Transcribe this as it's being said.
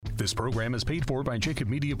This program is paid for by Jacob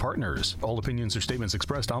Media Partners. All opinions or statements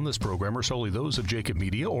expressed on this program are solely those of Jacob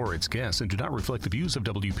Media or its guests and do not reflect the views of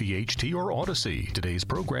WPHT or Odyssey. Today's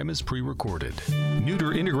program is pre-recorded.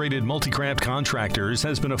 Neuter Integrated Multi-Craft Contractors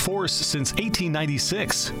has been a force since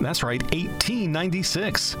 1896. That's right,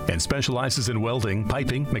 1896. And specializes in welding,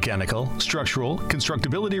 piping, mechanical, structural,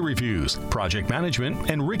 constructability reviews, project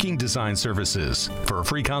management, and rigging design services. For a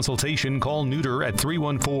free consultation, call Neuter at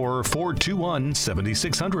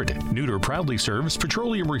 314-421-7600. Neuter proudly serves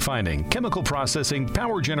petroleum refining, chemical processing,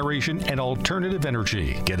 power generation, and alternative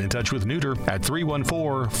energy. Get in touch with Neuter at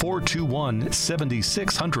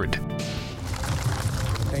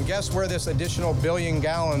 314-421-7600. And guess where this additional billion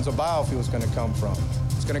gallons of biofuel is going to come from?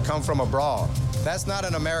 It's going to come from abroad. That's not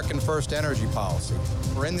an American first energy policy.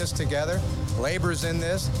 We're in this together. Labor's in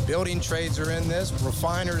this. Building trades are in this.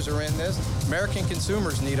 Refiners are in this. American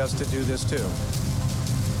consumers need us to do this too.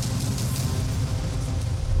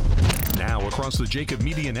 Now across the Jacob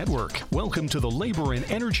Media Network, welcome to the Labor and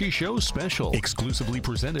Energy Show Special, exclusively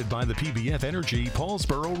presented by the PBF Energy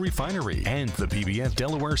Paulsboro Refinery and the PBF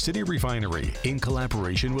Delaware City Refinery, in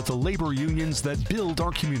collaboration with the labor unions that build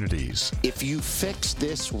our communities. If you fix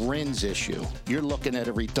this RINs issue, you're looking at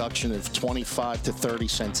a reduction of 25 to 30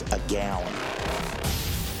 cents a gallon.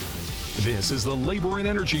 This is the Labor and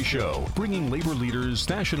Energy Show, bringing labor leaders,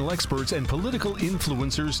 national experts, and political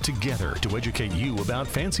influencers together to educate you about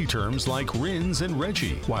fancy terms like RINs and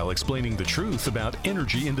RGGI, while explaining the truth about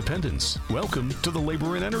energy independence. Welcome to the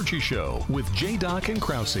Labor and Energy Show with J-Doc and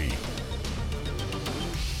Krause.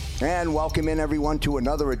 And welcome in, everyone, to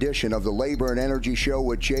another edition of the Labor and Energy Show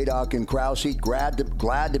with J-Doc and Krause. Glad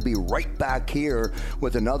to be right back here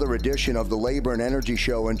with another edition of the Labor and Energy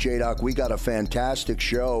Show. And J-Doc, we got a fantastic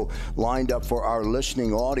show lined up for our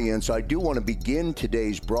listening audience. I do want to begin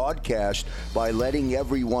today's broadcast by letting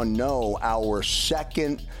everyone know our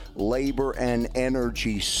second Labor and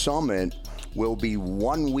Energy Summit will be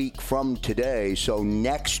 1 week from today. So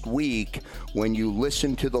next week, when you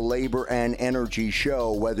listen to the Labor and Energy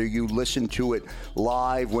Show, whether you listen to it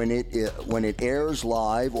live when it airs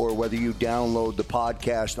live, or whether you download the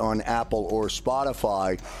podcast on Apple or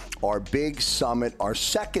Spotify, our big summit, our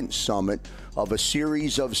second summit of a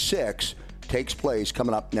series of 6, takes place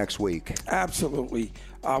coming up next week. Absolutely.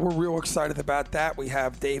 We're real excited about that. We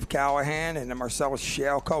have Dave Callahan and the Marcellus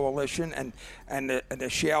Shale Coalition and the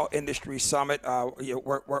Shale Industry Summit.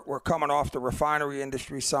 We're coming off the Refinery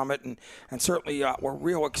Industry Summit, and certainly we're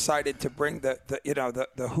real excited to bring the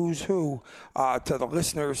who's who to the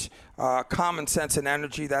listeners. Common sense and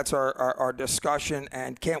energy. That's our discussion,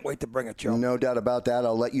 and can't wait to bring it, Joe. No doubt about that.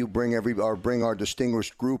 I'll let you bring our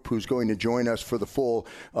distinguished group who's going to join us for the full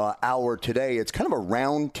hour today. It's kind of a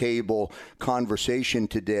roundtable conversation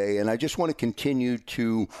today, and I just want to continue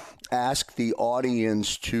to ask the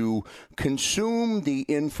audience to consume the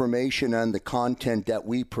information and the content that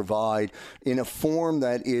we provide in a form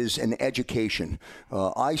that is an education.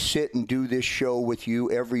 I sit and do this show with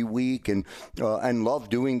you every week and love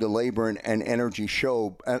doing the Labor and Energy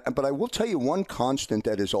Show. But I will tell you one constant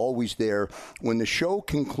that is always there. When the show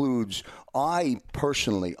concludes, I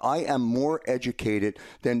am more educated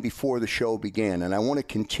than before the show began. And I want to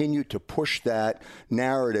continue to push that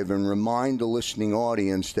narrative and remind the listening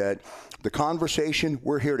audience that the conversation,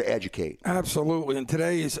 we're here to educate. Absolutely. And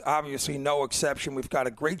today is obviously no exception. We've got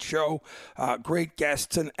a great show, great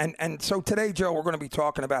guests. And so today, Joe, we're going to be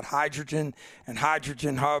talking about hydrogen and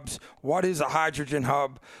hydrogen hubs. What is a hydrogen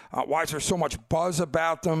hub? Why is there so much buzz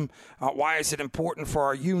about them? Why is it important for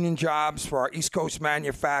our union jobs, for our East Coast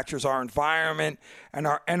manufacturers, our environment, and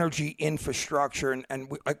our energy infrastructure? And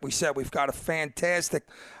like we said, we've got a fantastic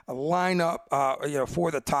lineup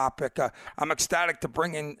for the topic. I'm ecstatic to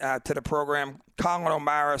bring in to the program Colin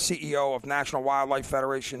O'Mara, CEO of National Wildlife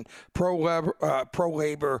Federation,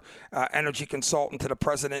 pro-labor energy consultant to the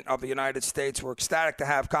President of the United States. We're ecstatic to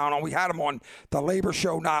have Colin on. We had him on the Labor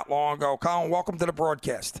Show not long ago. Colin, welcome to the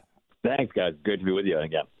broadcast. Thanks, guys. Good to be with you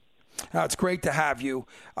again. It's great to have you.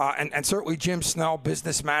 And certainly Jim Snell,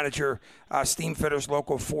 business manager, Steamfitters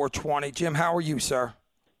Local 420. Jim, how are you, sir?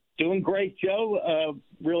 Doing great, Joe.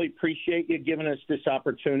 Really appreciate you giving us this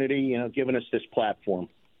opportunity, giving us this platform.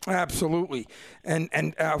 Absolutely.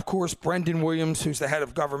 And of course, Brendan Williams, who's the head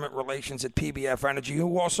of government relations at PBF Energy,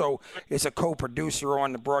 who also is a co-producer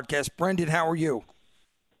on the broadcast. Brendan, how are you?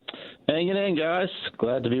 Hanging in, guys.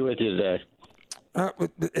 Glad to be with you today.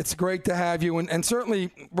 It's great to have you. And certainly,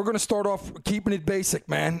 we're going to start off keeping it basic,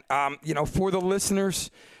 man. For the listeners,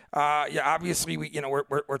 obviously,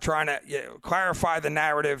 we're trying to clarify the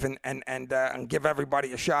narrative and give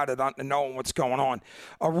everybody a shot at knowing what's going on.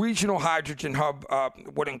 A regional hydrogen hub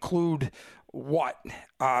would include what?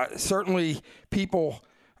 Certainly, people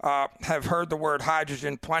have heard the word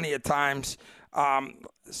hydrogen plenty of times.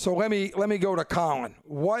 So let me go to Colin.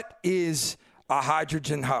 What is a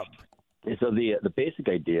hydrogen hub? So the basic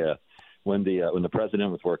idea, when the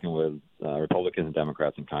president was working with Republicans and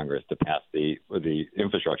Democrats in Congress to pass the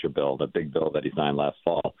infrastructure bill, the big bill that he signed last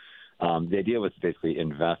fall, the idea was to basically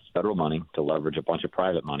invest federal money to leverage a bunch of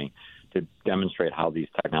private money to demonstrate how these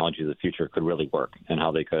technologies of the future could really work and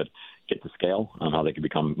how they could get to scale and how they could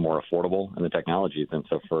become more affordable in the technologies. And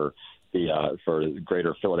so for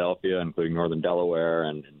greater Philadelphia, including northern Delaware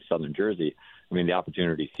and southern Jersey, I mean, the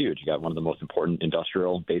opportunity is huge. You got one of the most important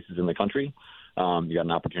industrial bases in the country. You got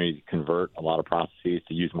an opportunity to convert a lot of processes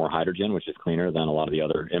to use more hydrogen, which is cleaner than a lot of the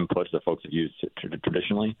other inputs that folks have used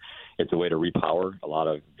traditionally. It's a way to repower a lot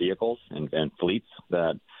of vehicles and fleets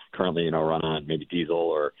that currently, run on maybe diesel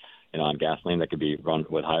or, on gasoline that could be run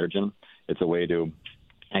with hydrogen. It's a way to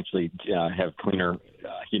actually have cleaner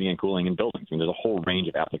heating and cooling in buildings. I mean, there's a whole range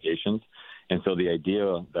of applications. And so the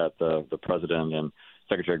idea that the president and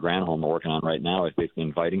Secretary Granholm are working on right now is basically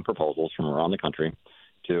inviting proposals from around the country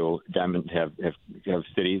to have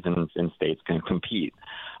cities and states can compete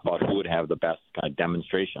about who would have the best kind of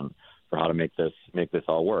demonstration for how to make this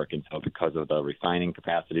all work. And so because of the refining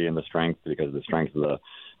capacity and the strength, because of the strength of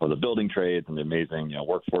the building trades and the amazing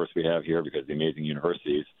workforce we have here, because of the amazing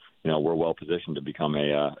universities, we're well positioned to become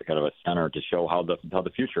a kind of a center to show how the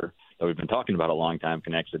future that we've been talking about a long time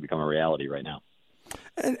can actually become a reality right now.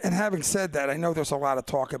 And having said that, I know there's a lot of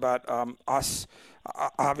talk about us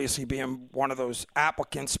obviously being one of those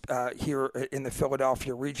applicants here in the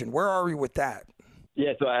Philadelphia region. Where are we with that?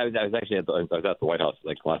 Yeah, so I was actually at the White House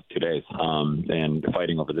like the last 2 days and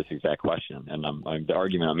fighting over this exact question. And the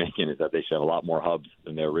argument I'm making is that they should have a lot more hubs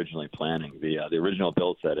than they're originally planning. The original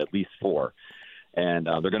bill said at least 4. And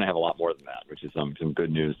they're going to have a lot more than that, which is some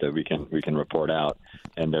good news that we can report out.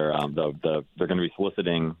 And they're going to be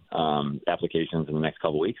soliciting applications in the next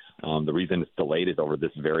couple of weeks. The reason it's delayed is over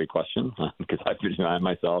this very question, because I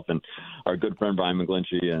myself and our good friend Brian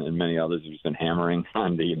McGlinchey and many others have just been hammering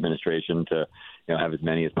on the administration to have as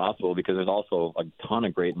many as possible, because there's also a ton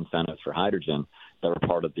of great incentives for hydrogen that are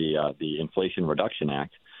part of the Inflation Reduction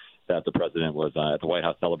Act that the president was at the White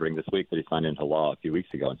House celebrating this week that he signed into law a few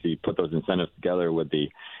weeks ago. And so you put those incentives together with the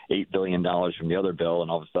 $8 billion from the other bill,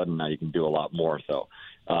 and all of a sudden now you can do a lot more. So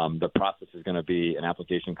the process is going to be an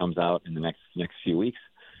application comes out in the next few weeks.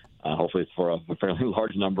 Hopefully it's for a fairly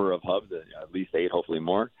large number of hubs, at least 8, hopefully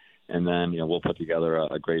more. And then we'll put together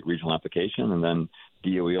a great regional application, and then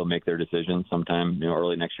DOE will make their decision sometime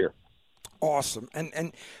early next year. Awesome.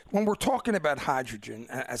 And when we're talking about hydrogen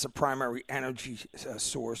as a primary energy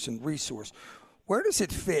source and resource, where does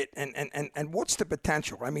it fit and what's the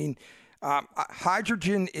potential? I mean,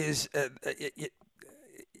 hydrogen is,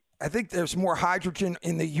 I think there's more hydrogen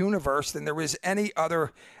in the universe than there is any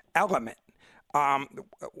other element. How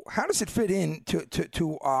does it fit in to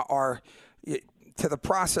the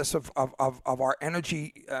process of our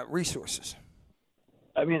energy resources?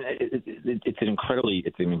 I mean, it's an incredibly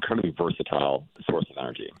versatile source of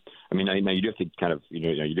energy. I mean, now you do have to kind of,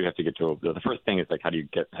 you do have to get to the first thing is like how do you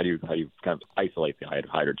kind of isolate the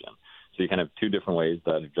hydrogen? So you kind of have 2 different ways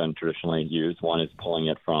that have been traditionally used. One is pulling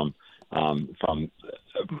it from methane,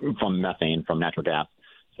 from natural gas.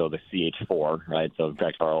 So the CH4, right? So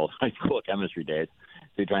back to our old high school chemistry days.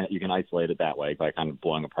 So you can isolate it that way by kind of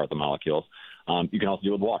blowing apart the molecules. You can also do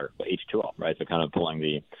it with water, H2O, right? So kind of pulling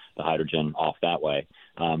the hydrogen off that way.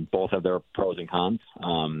 Both have their pros and cons,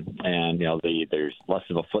 and there's less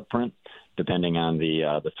of a footprint depending on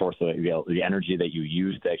the source of the energy that you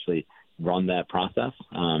use to actually run that process.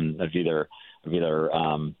 As you're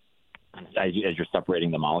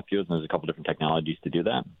separating the molecules, and there's a couple different technologies to do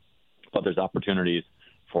that. But there's opportunities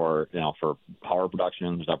for power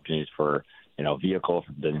production. There's opportunities for vehicle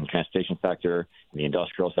in the transportation sector, in the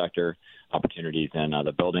industrial sector, opportunities in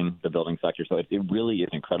the building sector. So it really is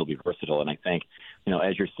incredibly versatile. And I think,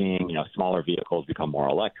 as you're seeing, smaller vehicles become more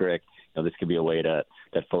electric, this could be a way that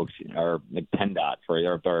folks are like PennDOT or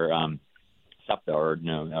SEPTA or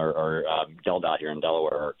DelDOT here in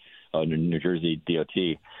Delaware or New Jersey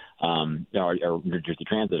DOT, or New Jersey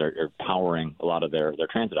Transit are powering a lot of their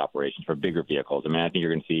transit operations for bigger vehicles. I mean, I think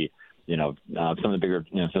you're going to see some of the bigger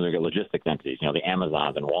logistic entities, the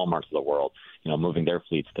Amazons and Walmarts of the world, moving their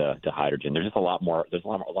fleets to hydrogen. There's just a lot more. There's a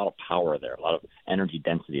lot of power there, a lot of energy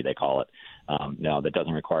density, they call it. That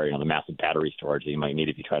doesn't require the massive battery storage that you might need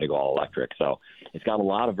if you try to go all electric. So it's got a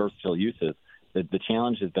lot of versatile uses. The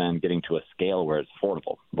challenge has been getting to a scale where it's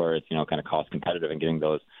affordable, where it's kind of cost competitive, and getting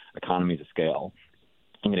those economies of scale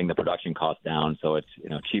and getting the production costs down so it's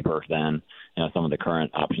cheaper than some of the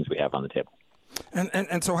current options we have on the table.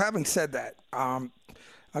 And so having said that,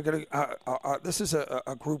 this is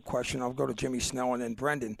a group question. I'll go to Jimmy Snell and then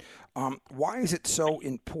Brendan. Why is it so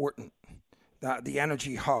important, the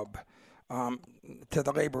energy hub, to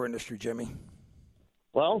the labor industry, Jimmy?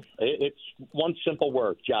 Well, it's one simple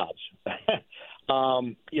word: jobs.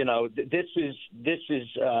 This is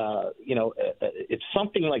if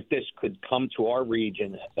something like this could come to our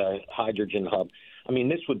region, hydrogen hub, I mean,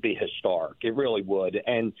 this would be historic. It really would.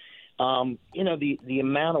 And the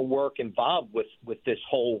amount of work involved with this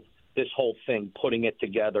whole thing, putting it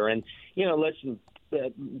together. And listen,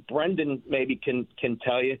 Brendan maybe can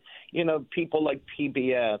tell you, people like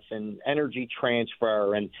PBF and Energy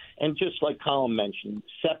Transfer and just like Colin mentioned,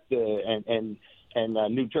 SEPTA and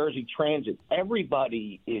New Jersey Transit.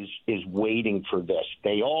 Everybody is waiting for this.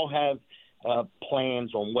 They all have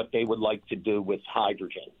plans on what they would like to do with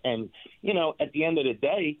hydrogen. And at the end of the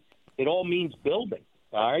day, it all means building.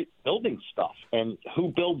 All right, building stuff. And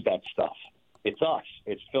who builds that stuff? It's us.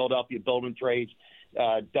 It's Philadelphia Building Trades,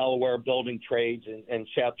 Delaware Building Trades, and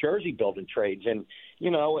South Jersey Building Trades. And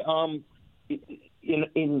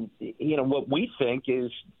what we think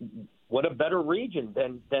is, what a better region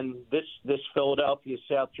than this Philadelphia,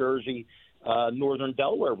 South Jersey, Northern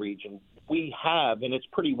Delaware region. We have, and it's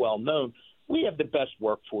pretty well known, we have the best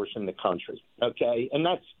workforce in the country. Okay, and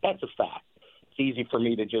that's a fact. It's easy for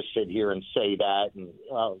me to just sit here and say that, and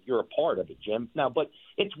you're a part of it, Jim. Now, but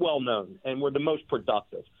it's well known, and we're the most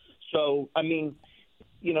productive. So, I mean,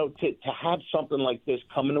 to have something like this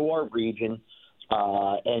come into our region,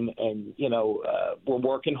 we're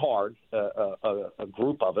working hard, a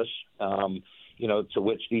group of us, to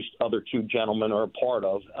which these other two gentlemen are a part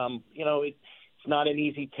of. It's not an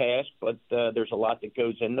easy task, but there's a lot that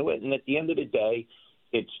goes into it. And at the end of the day,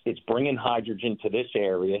 it's bringing hydrogen to this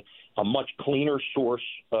area, a much cleaner source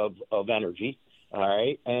of energy. All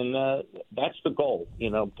right. And that's the goal,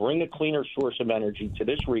 bring a cleaner source of energy to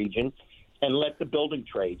this region and let the building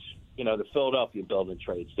trades, the Philadelphia building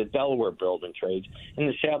trades, the Delaware building trades, and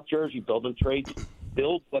the South Jersey building trades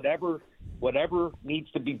build whatever needs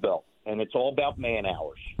to be built. And it's all about man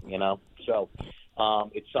hours, So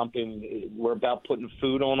it's something we're about putting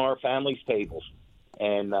food on our families' tables.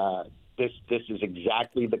 And this is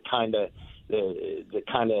exactly the kind of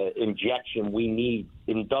injection we need,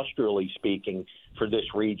 industrially speaking, for this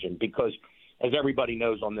region. Because as everybody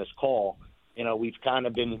knows on this call, we've kind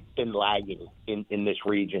of been lagging in this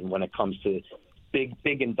region when it comes to big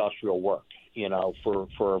industrial work,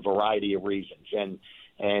 for a variety of reasons.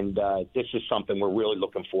 And this is something we're really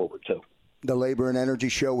looking forward to. The Labor and Energy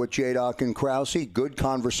Show with J-Doc and Krause. Good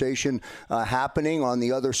conversation happening on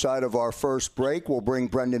the other side of our first break. We'll bring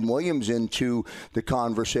Brendan Williams into the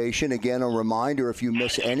conversation. Again, a reminder, if you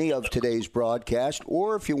miss any of today's broadcast,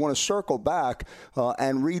 or if you want to circle back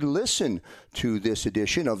and re-listen to this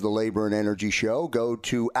edition of the Labor and Energy Show, go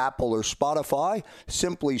to Apple or Spotify.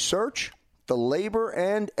 Simply search the Labor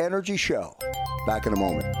and Energy Show. Back in a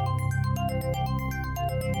moment.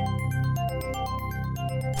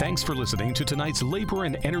 Thanks for listening to tonight's Labor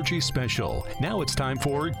and Energy Special. Now it's time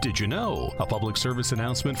for Did You Know? A public service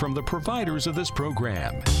announcement from the providers of this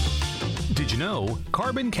program. Did you know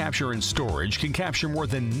carbon capture and storage can capture more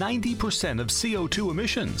than 90% of CO2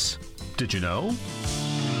 emissions? Did you know?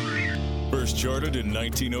 First chartered in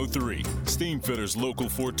 1903, Steamfitters Local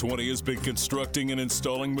 420 has been constructing and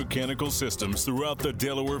installing mechanical systems throughout the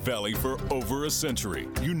Delaware Valley for over a century.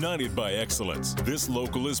 United by excellence, this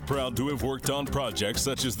local is proud to have worked on projects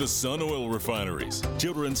such as the Sun Oil Refineries,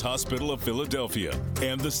 Children's Hospital of Philadelphia,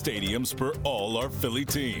 and the stadiums for all our Philly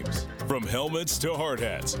teams. From helmets to hard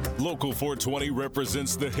hats, Local 420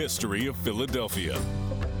 represents the history of Philadelphia.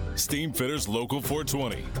 Steamfitters Local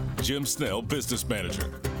 420, Jim Snell, Business Manager.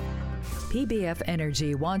 PBF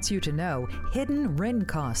Energy wants you to know hidden RIN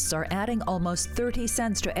costs are adding almost 30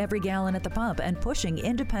 cents to every gallon at the pump and pushing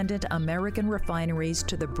independent American refineries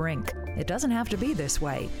to the brink. It doesn't have to be this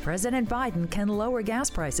way. President Biden can lower gas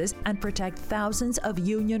prices and protect thousands of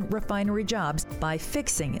union refinery jobs by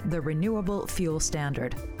fixing the renewable fuel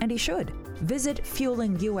standard. And he should. Visit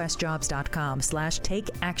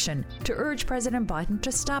fuelinusjobs.com/take-action to urge President Biden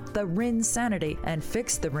to stop the RIN sanity and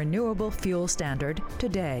fix the renewable fuel standard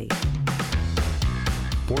today.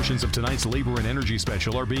 Portions of tonight's Labor and Energy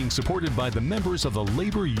Special are being supported by the members of the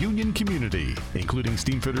labor union community, including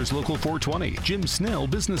Steamfitters Local 420, Jim Snell,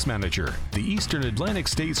 Business Manager, the Eastern Atlantic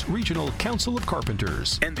States Regional Council of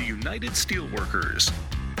Carpenters, and the United Steelworkers.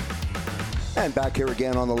 And back here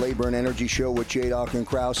again on the Labor and Energy Show with J-Doc and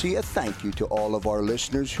Krause. A thank you to all of our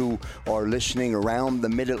listeners who are listening around the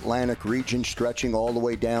Mid-Atlantic region, stretching all the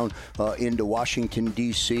way down into Washington,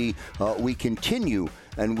 D.C. We continue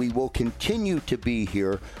and we will continue to be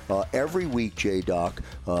here every week, J-Doc,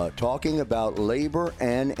 talking about labor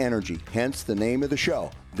and energy, hence the name of the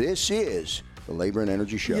show. This is the Labor and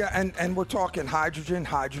Energy Show. Yeah, and we're talking hydrogen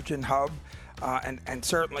hub, and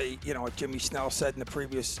certainly, what Jimmy Snell said in the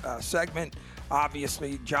previous segment,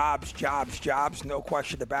 obviously jobs, no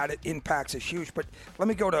question about it. Impacts is huge. But let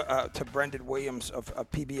me go to Brendan Williams of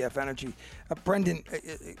PBF Energy. Brendan,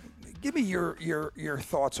 give me your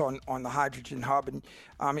thoughts on the hydrogen hub.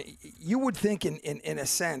 And you would think in a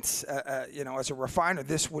sense, as a refiner,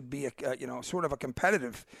 this would be a sort of a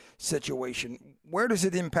competitive situation. Where does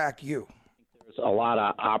it impact you? There's a lot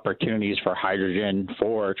of opportunities for hydrogen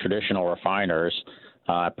for traditional refiners,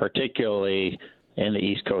 particularly in the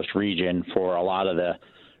East Coast region, for a lot of the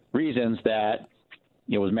reasons that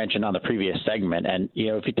was mentioned on the previous segment. And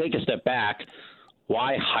if you take a step back,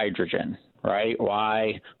 why hydrogen, right?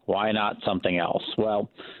 Why not something else? Well,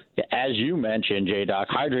 as you mentioned, J-Doc,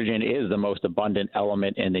 hydrogen is the most abundant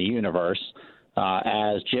element in the universe.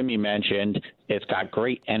 As Jimmy mentioned, it's got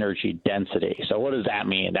great energy density. So what does that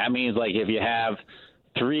mean? That means, like, if you have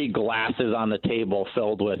 3 glasses on the table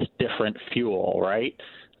filled with different fuel, right?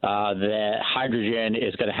 The hydrogen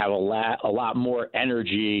is going to have a lot more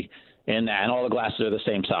energy in that, and all the glasses are the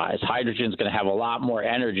same size. Hydrogen is going to have a lot more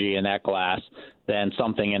energy in that glass than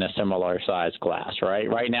something in a similar size glass, right?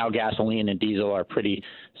 Right now, gasoline and diesel are pretty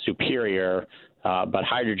superior, but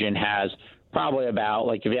hydrogen has probably about,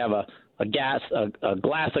 like, if you have a glass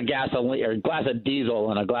of gasoline or a glass of diesel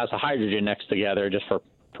and a glass of hydrogen next together, just for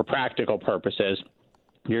practical purposes,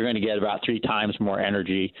 you're going to get about 3 times more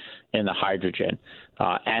energy in the hydrogen.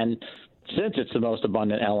 And since it's the most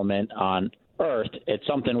abundant element on Earth, it's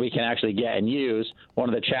something we can actually get and use. One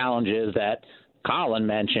of the challenges that Colin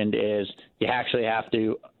mentioned is you actually have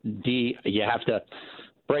to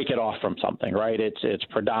break it off from something, right? It's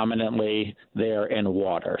predominantly there in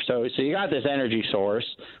water. So you got this energy source.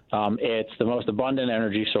 It's the most abundant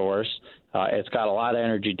energy source. It's got a lot of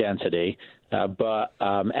energy density. But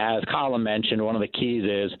as Colin mentioned, one of the keys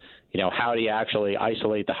is, how do you actually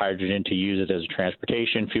isolate the hydrogen to use it as a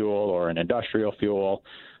transportation fuel or an industrial fuel?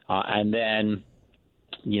 And then,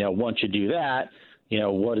 once you do that,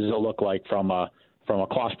 what does it look like from a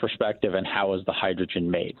cost perspective, and how is the hydrogen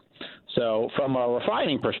made? So from a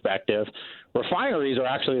refining perspective, refineries are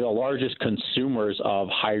actually the largest consumers of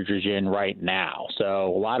hydrogen right now.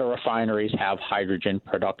 So a lot of refineries have hydrogen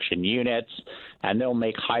production units, and they'll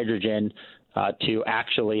make hydrogen to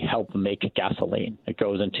actually help make gasoline. It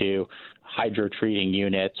goes into hydrotreating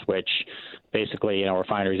units, which basically,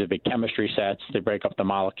 refineries have big chemistry sets. They break up the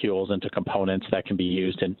molecules into components that can be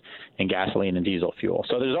used in gasoline and diesel fuel.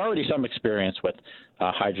 So there's already some experience with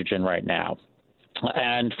hydrogen right now.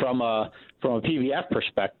 And from a PBF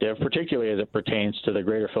perspective, particularly as it pertains to the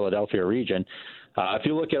greater Philadelphia region, if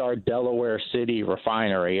you look at our Delaware City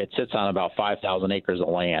refinery, it sits on about 5,000 acres of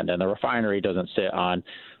land, and the refinery doesn't sit on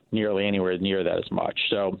nearly anywhere near that as much.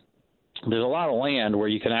 So there's a lot of land where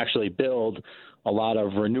you can actually build a lot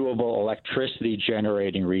of renewable electricity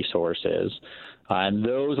generating resources. And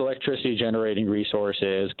those electricity generating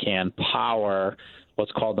resources can power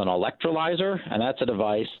what's called an electrolyzer, and that's a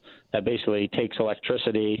device that basically takes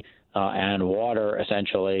electricity and water,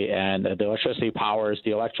 essentially, and the electricity powers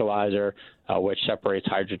the electrolyzer, which separates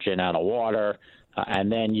hydrogen out of water,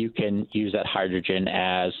 and then you can use that hydrogen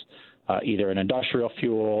as either an industrial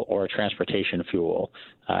fuel or a transportation fuel.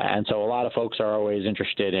 And so a lot of folks are always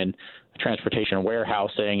interested in transportation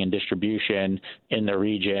warehousing and distribution in the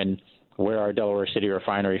region. Where our Delaware City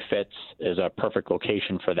refinery fits is a perfect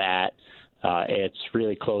location for that. It's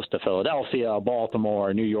really close to Philadelphia,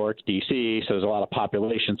 Baltimore, New York, D.C., so there's a lot of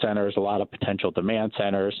population centers, a lot of potential demand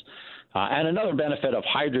centers. And another benefit of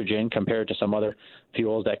hydrogen compared to some other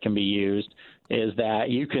fuels that can be used is that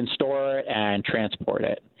you can store it and transport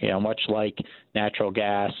it. Much like natural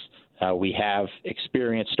gas, we have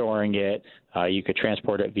experience storing it. You could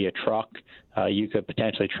transport it via truck. You could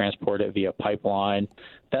potentially transport it via pipeline.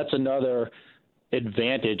 That's another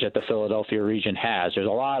advantage that the Philadelphia region has. There's a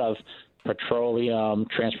lot of petroleum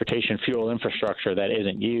transportation fuel infrastructure that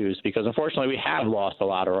isn't used because, unfortunately, we have lost a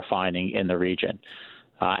lot of refining in the region.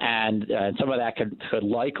 And some of that could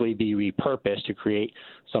likely be repurposed to create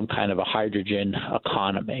some kind of a hydrogen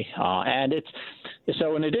economy. And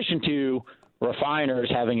so in addition to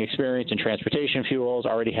refiners having experience in transportation fuels,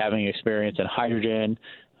 already having experience in hydrogen,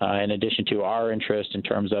 in addition to our interest in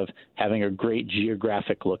terms of having a great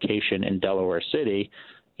geographic location in Delaware City,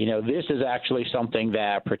 this is actually something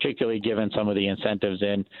that, particularly given some of the incentives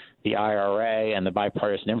in the IRA and the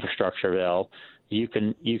bipartisan infrastructure bill, you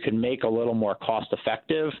can make a little more cost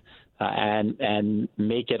effective and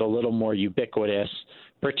make it a little more ubiquitous,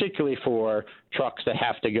 particularly for trucks that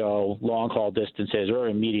have to go long-haul distances or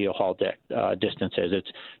immediate-haul distances.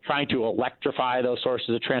 It's trying to electrify those sources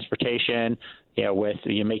of transportation.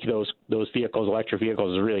 You make those vehicles, electric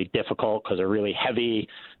vehicles, is really difficult because they're really heavy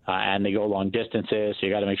and they go long distances, so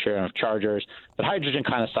you got to make sure you have chargers. But hydrogen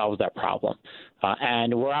kind of solves that problem.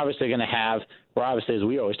 And we're obviously, as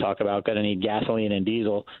we always talk about, going to need gasoline and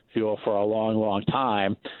diesel fuel for a long, long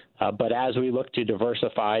time. But as we look to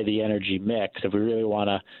diversify the energy mix, if we really want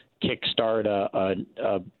to kickstart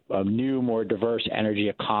a new, more diverse energy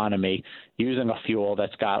economy using a fuel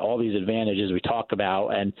that's got all these advantages we talk about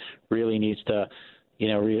and really needs to,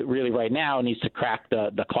 really right now needs to crack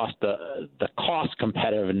the cost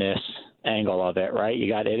competitiveness angle of it, right?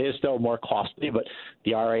 It is still more costly, but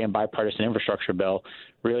the RA and bipartisan infrastructure bill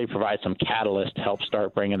really provides some catalyst to help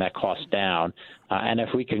start bringing that cost down. And if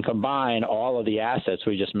we can combine all of the assets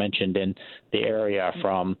we just mentioned in the area,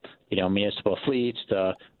 from municipal fleets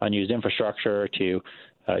to unused infrastructure to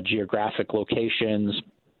geographic locations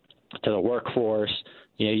to the workforce,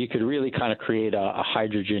 you could really kind of create a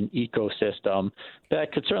hydrogen ecosystem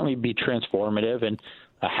that could certainly be transformative and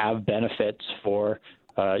have benefits for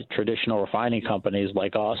traditional refining companies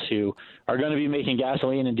like us, who are going to be making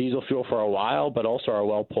gasoline and diesel fuel for a while, but also are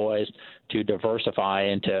well poised to diversify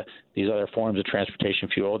into these other forms of transportation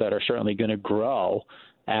fuel that are certainly going to grow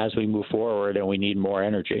as we move forward and we need more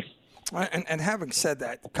energy. And having said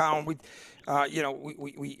that, Colin, we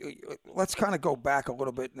let's kind of go back a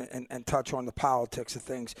little bit and touch on the politics of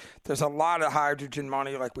things. There's a lot of hydrogen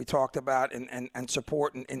money, like we talked about, and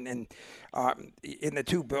support in the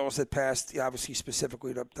two bills that passed, obviously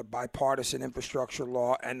specifically the bipartisan infrastructure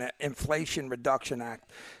law and the Inflation Reduction Act.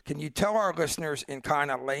 Can you tell our listeners in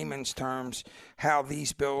kind of layman's terms how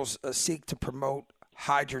these bills seek to promote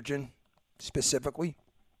hydrogen specifically?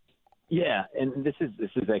 Yeah, and this is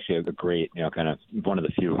actually a great, kind of one of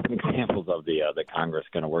the few examples of the Congress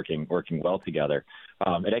kind of working well together.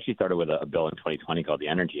 It actually started with a bill in 2020 called the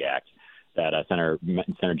Energy Act that Senator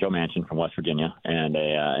Joe Manchin from West Virginia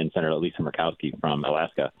and Senator Lisa Murkowski from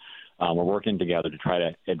Alaska were working together to try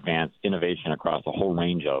to advance innovation across a whole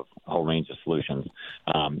range of solutions,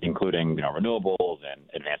 including renewables and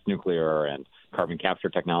advanced nuclear and carbon capture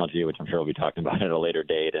technology, which I'm sure we'll be talking about at a later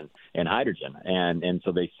date, and hydrogen. And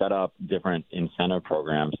so they set up different incentive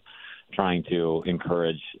programs trying to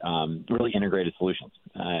encourage really integrated solutions.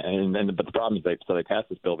 But the problem is they passed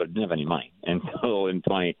this bill, but it didn't have any money. And so in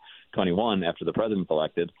 2021, after the president's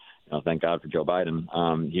elected, thank God for Joe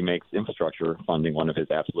Biden, he makes infrastructure funding one of his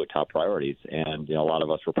absolute top priorities. And, a lot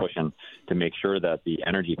of us were pushing to make sure that the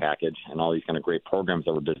energy package and all these kind of great programs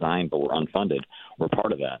that were designed but were unfunded were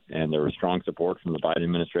part of that. And there was strong support from the Biden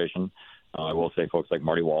administration. I will say folks like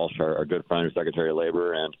Marty Walsh, our good friend, who's Secretary of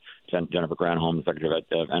Labor, and Jennifer Granholm, the Secretary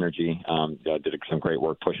of Energy, did some great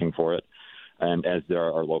work pushing for it. And as there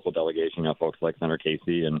are our local delegation, folks like Senator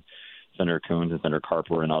Casey and Senator Coons and Senator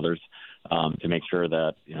Carper and others, to make sure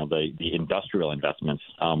that the industrial investments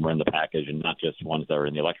were in the package and not just ones that are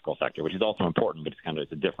in the electrical sector, which is also important, but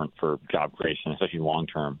it's different for job creation, especially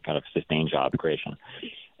long-term kind of sustained job creation.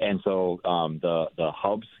 And so the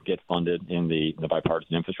hubs get funded in the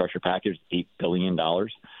bipartisan infrastructure package, $8 billion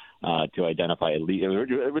to identify at least.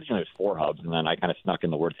 Originally it was 4 hubs, and then I kind of snuck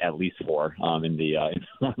in the words "at least 4" in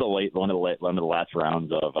one of the last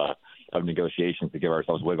rounds of negotiations to give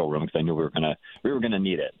ourselves wiggle room, because I knew we were gonna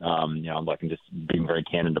need it. I'm just being very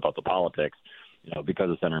candid about the politics. Because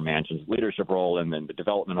of Senator Manchin's leadership role and then the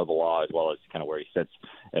development of the law, as well as kind of where he sits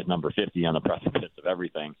at number 50 on the precipice of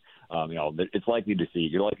everything, it's likely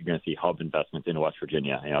you're likely going to see hub investments in West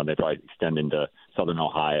Virginia. They probably extend into southern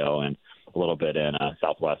Ohio and a little bit in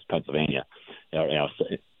southwest Pennsylvania,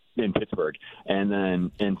 in Pittsburgh.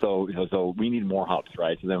 So we need more hubs,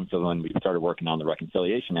 right? So when we started working on the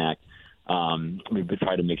Reconciliation Act, we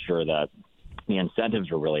tried to make sure that the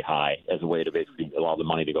incentives were really high as a way to basically allow the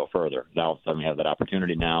money to go further. Now, all of a sudden, we have that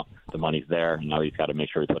opportunity now. The money's there, and now we've got to make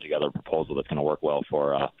sure we put together a proposal that's going to work well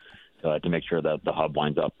to make sure that the hub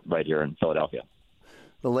winds up right here in Philadelphia.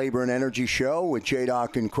 The Labor and Energy Show with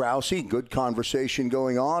J-Doc and Krause. Good conversation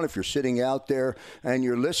going on. If you're sitting out there and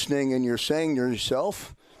you're listening and you're saying to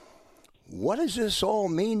yourself, what does this all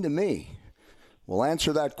mean to me? We'll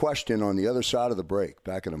answer that question on the other side of the break.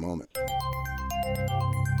 Back in a moment.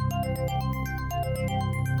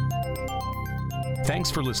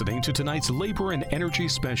 Thanks for listening to tonight's Labor and Energy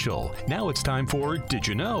Special. Now it's time for Did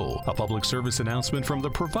You Know? A public service announcement from the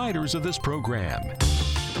providers of this program.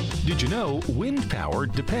 Did you know wind power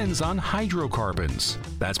depends on hydrocarbons?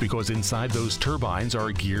 That's because inside those turbines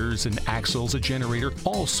are gears and axles, a generator,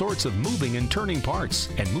 all sorts of moving and turning parts.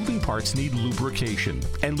 And moving parts need lubrication.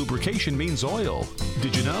 And lubrication means oil.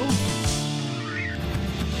 Did you know?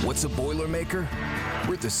 What's a Boilermaker?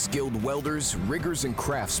 We're the skilled welders, riggers, and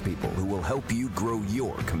craftspeople who will help you grow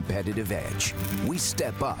your competitive edge. We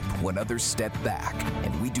step up when others step back,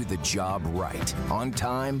 and we do the job right, on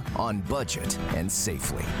time, on budget, and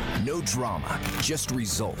safely. No drama, just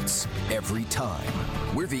results, every time.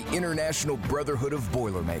 We're the International Brotherhood of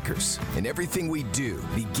Boilermakers, and everything we do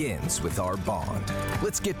begins with our bond.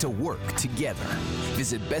 Let's get to work together.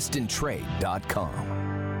 Visit bestintrade.com.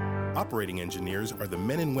 Operating engineers are the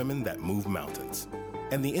men and women that move mountains.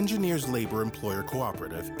 And the Engineers Labor Employer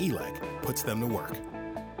Cooperative, ELEC, puts them to work.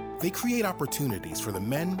 They create opportunities for the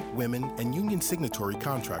men, women, and union signatory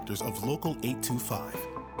contractors of Local 825,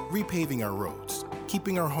 repaving our roads,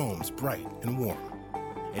 keeping our homes bright and warm,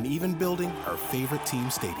 and even building our favorite team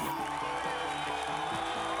stadium.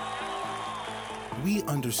 We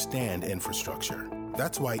understand infrastructure.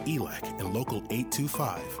 That's why ELEC and Local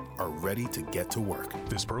 825 are ready to get to work.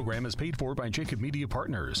 This program is paid for by Jacob Media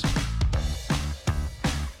Partners.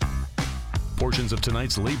 Portions of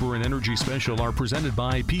tonight's Labor and Energy Special are presented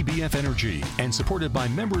by PBF Energy and supported by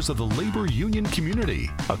members of the labor union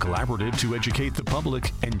community, a collaborative to educate the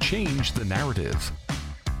public and change the narrative.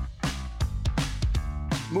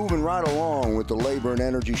 Moving right along with the Labor and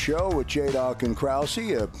Energy Show with J-Doc and Krause.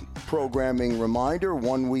 A programming reminder,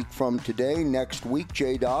 1 week from today, next week,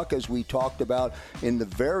 J-Doc, as we talked about in the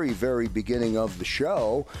very, very beginning of the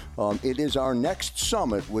show, it is our next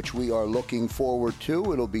summit, which we are looking forward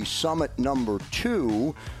to. It'll be summit number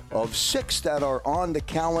 2 of 6 that are on the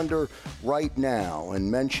calendar right now. And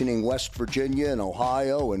mentioning West Virginia and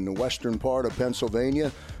Ohio and the western part of Pennsylvania,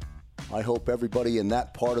 I hope everybody in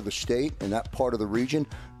that part of the state and that part of the region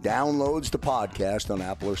downloads the podcast on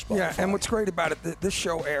Apple or Spotify. Yeah, and what's great about it, this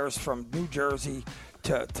show airs from New Jersey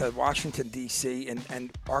to Washington, D.C.,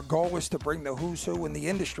 and our goal is to bring the who's who in the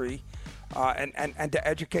industry and to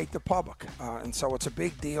educate the public. And so it's a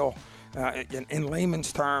big deal in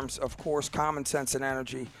layman's terms, of course, common sense and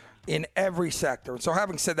energy in every sector. And so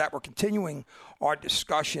having said that, we're continuing our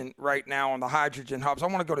discussion right now on the hydrogen hubs. I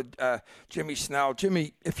want to go to Jimmy Snell.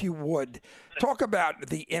 Jimmy, if you would, talk about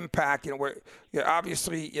the impact.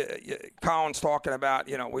 Obviously, Colin's talking about,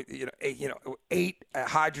 8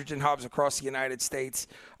 hydrogen hubs across the United States.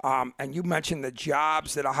 And you mentioned the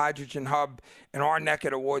jobs that a hydrogen hub in our neck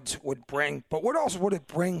of the woods would bring. But what else would it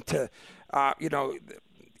bring to,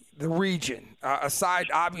 the region?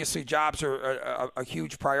 Aside, obviously, jobs are a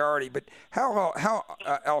huge priority, but how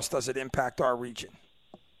else does it impact our region?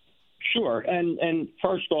 Sure. And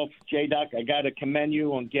first off, J-Doc, I got to commend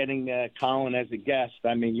you on getting Colin as a guest.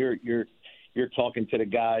 I mean, you're talking to the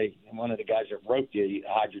guy, one of the guys that wrote the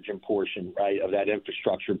hydrogen portion, right, of that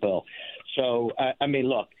infrastructure bill. So, I mean,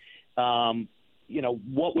 look,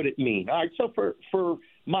 what would it mean? All right, so for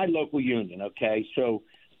my local union, okay, so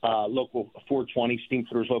Local 420,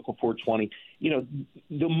 Steamfitters Local 420,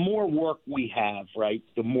 the more work we have, right,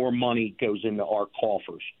 the more money goes into our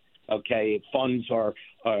coffers, okay? It funds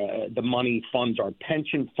the money funds our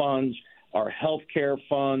pension funds, our health care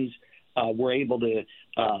funds. We're able to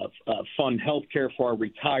fund health care for our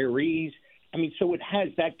retirees. I mean, so it has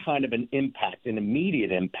that kind of an impact, an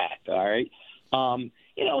immediate impact, all right? And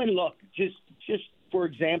look, just for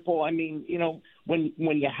example, I mean, when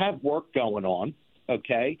you have work going on,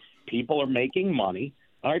 okay, people are making money.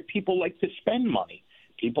 All right, people like to spend money.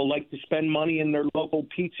 People like to spend money in their local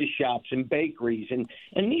pizza shops and bakeries, and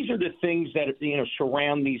these are the things that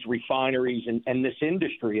surround these refineries and this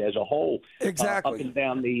industry as a whole. Exactly.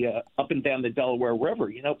 Up and down the Delaware River.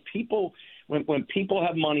 People when people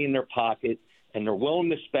have money in their pocket and they're willing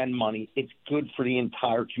to spend money, it's good for the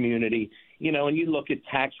entire community. And you look at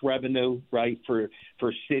tax revenue, right, for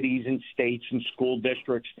cities and states and school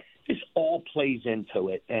districts. This all plays into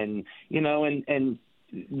it, and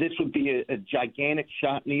this would be a gigantic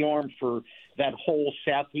shot in the arm for that whole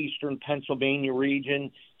southeastern Pennsylvania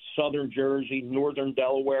region, southern Jersey, northern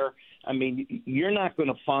Delaware. I mean, you're not going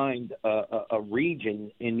to find a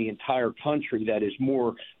region in the entire country that is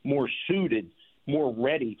more suited, more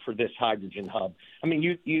ready for this hydrogen hub. I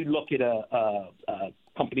mean, you look at a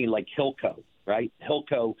company like Hilco, right?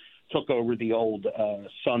 Hilco took over the old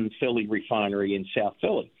Sun Philly refinery in South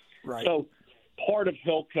Philly. Right. So part of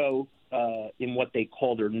Hilco, in what they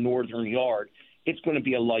call their northern yard, it's going to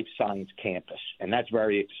be a life science campus, and that's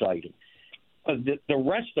very exciting. The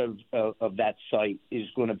rest of that site is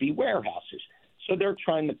going to be warehouses. So they're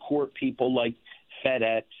trying to court people like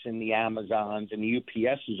FedEx and the Amazons and the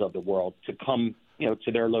UPSs of the world to come,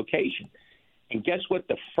 to their location. And guess what?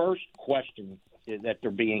 The first question that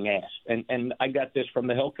they're being asked, and I got this from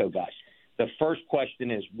the Hilco guys. The first question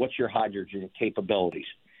is, what's your hydrogen capabilities?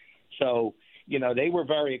 So, they were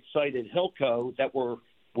very excited. Hilco, that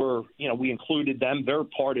we included them. They're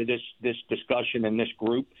part of this discussion in this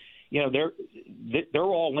group. They're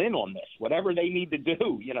all in on this. Whatever they need to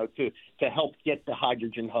do, to help get the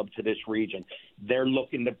hydrogen hub to this region, they're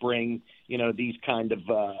looking to bring, these kind of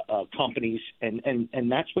companies, and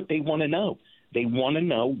that's what they want to know. They want to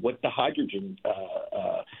know what the hydrogen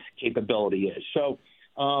capability is. So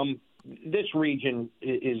this region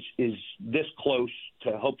is this close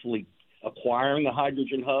to hopefully acquiring a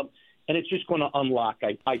hydrogen hub. And it's just going to unlock,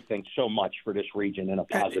 I think, so much for this region in a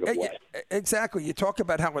positive way. Exactly. You talk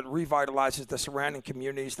about how it revitalizes the surrounding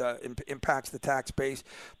communities, impacts the tax base,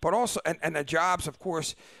 but also, and the jobs, of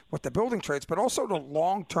course, with the building trades, but also the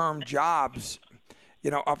long-term jobs,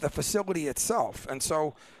 of the facility itself. And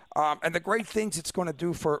so, and the great things it's going to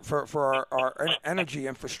do for our energy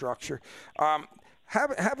infrastructure.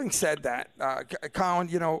 Having said that, Colin,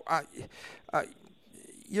 You're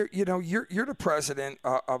the president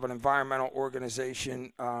of an environmental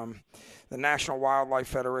organization, the National Wildlife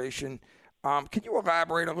Federation. Can you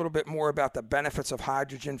elaborate a little bit more about the benefits of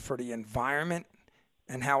hydrogen for the environment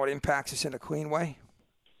and how it impacts us in a clean way?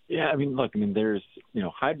 Yeah, there's,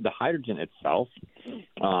 the hydrogen itself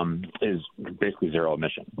is basically zero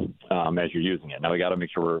emission as you're using it. Now we got to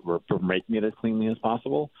make sure we're making it as cleanly as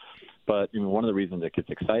possible. But one of the reasons it gets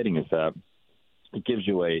exciting is that it gives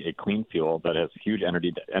you a clean fuel that has huge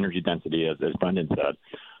energy density, as Brendan said,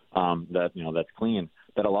 that's clean,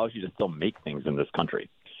 that allows you to still make things in this country.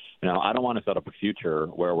 I don't want to set up a future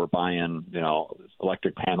where we're buying,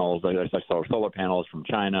 electric panels, solar panels from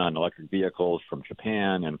China and electric vehicles from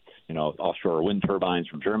Japan and, offshore wind turbines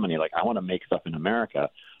from Germany. I want to make stuff in America,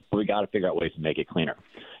 but we got to figure out ways to make it cleaner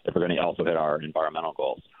if we're going to also hit our environmental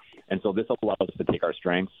goals. And so this allows us to take our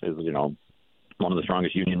strengths as, one of the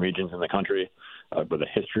strongest union regions in the country, with a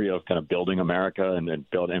history of kind of building America and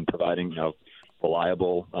providing,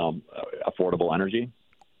 reliable, affordable energy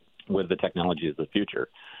with the technology of the future.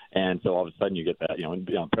 And so all of a sudden you get that,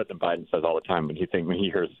 President Biden says all the time when he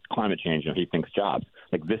hears climate change, he thinks jobs.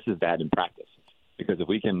 This is that in practice. Because if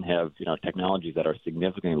we can have, technologies that are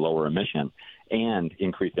significantly lower emission and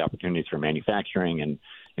increase the opportunities for manufacturing and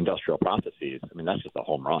industrial processes, that's just a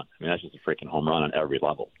home run. That's just a freaking home run on every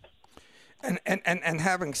level. And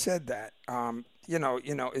having said that,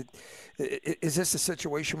 is this a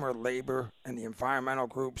situation where labor and the environmental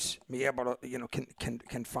groups be able to,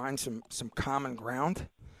 can find some common ground?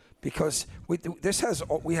 Because we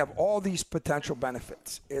have all these potential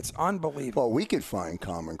benefits. It's unbelievable. Well, we could find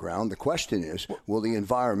common ground. The question is, will the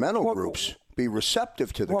environmental groups be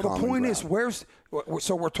receptive to the common ground? Well, the point is,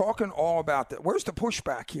 so we're talking all about that. Where's the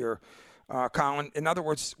pushback here? Colin, in other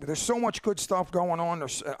words, there's so much good stuff going on.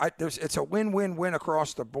 It's a win-win-win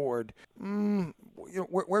across the board.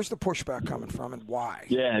 Where's the pushback coming from, and why?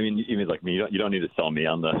 Yeah, you don't need to sell me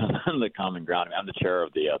on the common ground. I'm the chair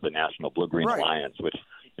of the National Blue-Green Alliance, which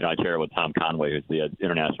I chair with Tom Conway, who's the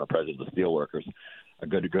international president of the Steelworkers, a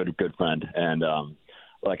good friend. And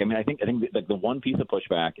I think the one piece of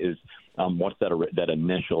pushback is what's that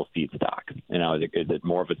initial feedstock? Is it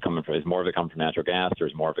more of it coming from natural gas, or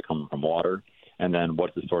is more of it coming from water? And then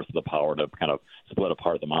what's the source of the power to kind of split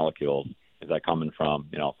apart the molecules? Is that coming from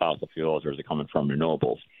fossil fuels, or is it coming from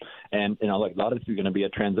renewables? And a lot of this is going to be a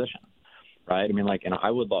transition, right? I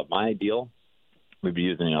would love, my ideal, we'd be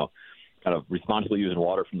using kind of responsibly using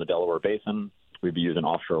water from the Delaware Basin. We'd be using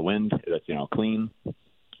offshore wind that's clean,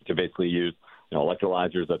 to basically use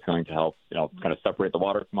electrolyzers that's going to help, kind of separate the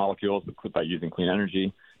water molecules by using clean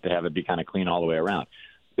energy to have it be kind of clean all the way around.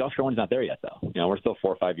 The offshore wind's not there yet, though. We're still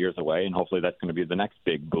 4 or 5 years away, and hopefully that's going to be the next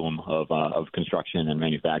big boom of construction and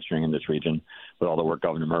manufacturing in this region, with all the work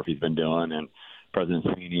Governor Murphy's been doing and President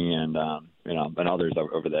Sweeney and and others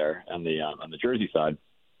over there on the Jersey side.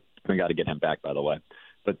 We got to get him back, by the way.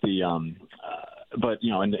 But in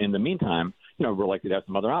the meantime, we're likely to have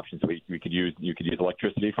some other options. You could use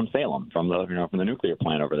electricity from Salem, from the nuclear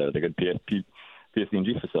plant over there, the good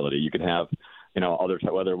PSC&G facility. You could have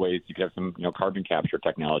other ways. You could have some carbon capture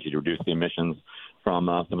technology to reduce the emissions from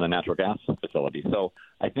some of the natural gas facilities. So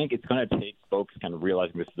I think it's going to take folks kind of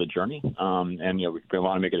realizing this is a journey, and we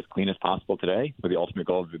want to make it as clean as possible today, with the ultimate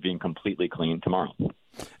goal of it being completely clean tomorrow.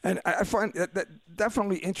 And I find that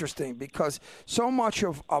definitely interesting, because so much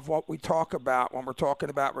of what we talk about when we're talking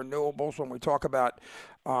about renewables, when we talk about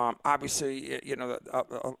obviously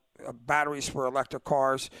batteries for electric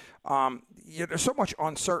cars. There's so much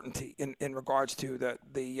uncertainty in regards to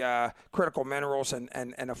the critical minerals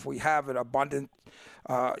and if we have an abundant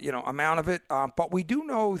amount of it. But we do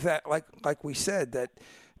know that, like we said,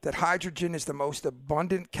 that hydrogen is the most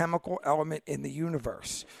abundant chemical element in the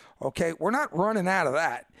universe. Okay, we're not running out of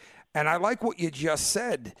that. And I like what you just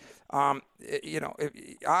said.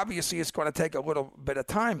 Obviously it's going to take a little bit of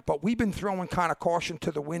time, but we've been throwing kind of caution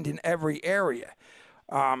to the wind in every area.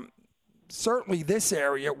 Certainly this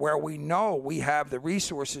area where we know we have the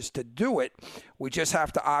resources to do it, we just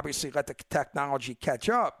have to obviously let the technology catch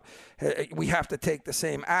up. We have to take the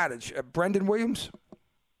same adage. Brendan Williams?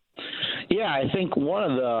 Yeah, I think one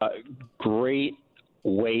of the great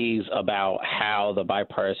ways about how the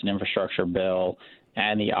bipartisan infrastructure bill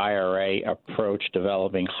and the IRA approach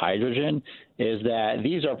developing hydrogen is that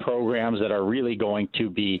these are programs that are really going to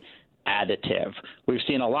be additive. We've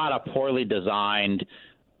seen a lot of poorly designed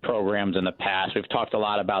programs in the past. We've talked a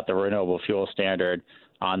lot about the renewable fuel standard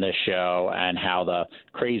on this show and how the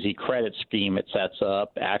crazy credit scheme it sets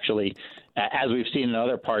up actually, as we've seen in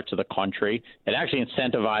other parts of the country, it actually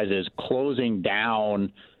incentivizes closing down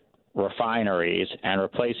refineries and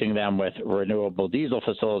replacing them with renewable diesel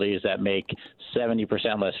facilities that make 70%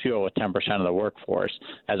 less fuel with 10% of the workforce,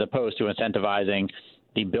 as opposed to incentivizing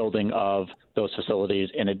the building of those facilities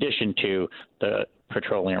in addition to the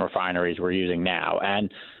petroleum refineries we're using now. And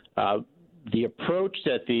the approach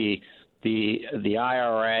that the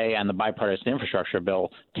IRA and the bipartisan infrastructure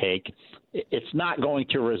bill take, it's not going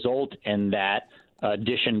to result in that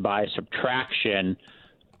addition by subtraction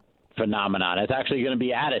phenomenon. It's actually going to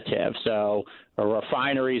be additive. So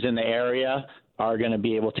refineries in the area are going to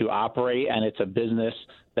be able to operate, and it's a business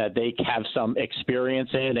that they have some experience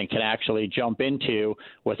in and can actually jump into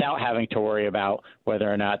without having to worry about whether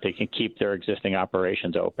or not they can keep their existing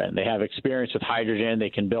operations open. They have experience with hydrogen. They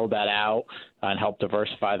can build that out and help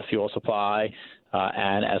diversify the fuel supply.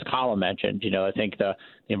 And as Colin mentioned, I think the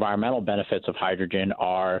environmental benefits of hydrogen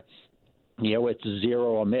are, it's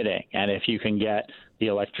zero emitting. And if you can get the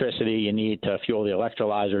electricity you need to fuel the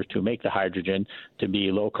electrolyzers to make the hydrogen to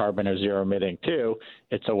be low carbon or zero emitting too,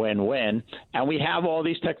 it's a win-win. And we have all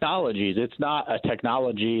these technologies. It's not a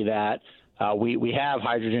technology that we have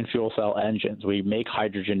hydrogen fuel cell engines. We make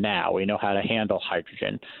hydrogen now. We know how to handle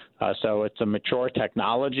hydrogen. So it's a mature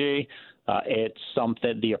technology. It's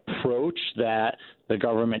something, the approach that the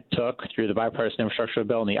government took through the bipartisan infrastructure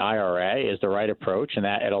bill and the IRA is the right approach, and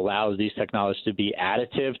that it allows these technologies to be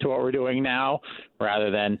additive to what we're doing now, rather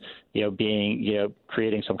than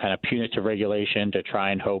creating some kind of punitive regulation to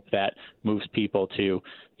try and hope that moves people to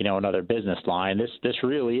another business line. This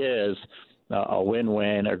really is a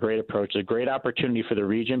win-win, a great approach, a great opportunity for the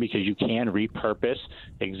region because you can repurpose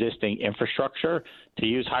existing infrastructure to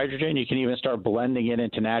use hydrogen. You can even start blending it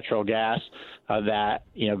into natural gas that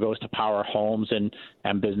goes to power homes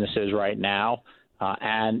and businesses right now.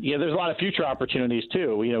 And there's a lot of future opportunities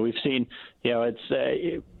too. We've seen you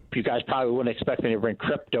guys probably wouldn't expect me to bring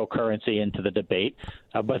cryptocurrency into the debate,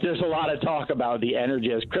 but there's a lot of talk about the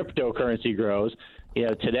energy as cryptocurrency grows.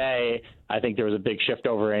 Today, I think there was a big shift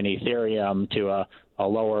over in Ethereum to a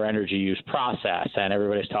lower energy use process, and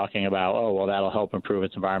everybody's talking about, that'll help improve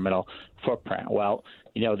its environmental footprint. Well,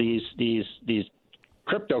 these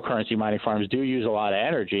cryptocurrency mining farms do use a lot of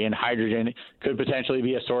energy, and hydrogen could potentially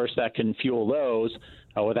be a source that can fuel those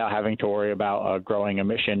without having to worry about a growing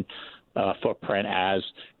emission footprint as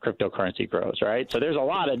cryptocurrency grows, right? So there's a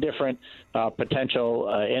lot of different potential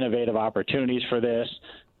innovative opportunities for this.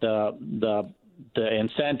 The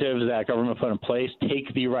incentives that government put in place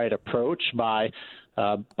take the right approach by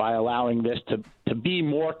allowing this to be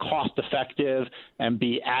more cost effective and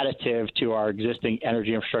be additive to our existing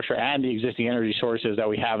energy infrastructure and the existing energy sources that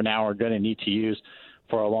we have now are going to need to use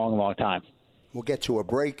for a long, long time. We'll get to a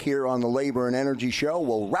break here on the Labor and Energy Show.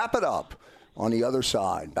 We'll wrap it up on the other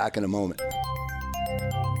side. Back in a moment.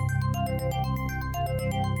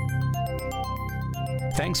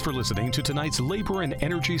 Thanks for listening to tonight's Labor and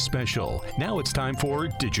Energy Special. Now it's time for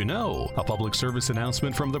Did You Know? A public service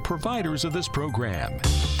announcement from the providers of this program.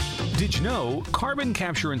 Did you know carbon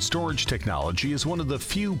capture and storage technology is one of the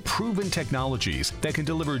few proven technologies that can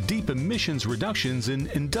deliver deep emissions reductions in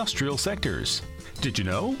industrial sectors? Did you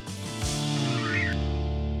know?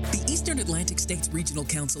 The Eastern Eastern Atlantic States Regional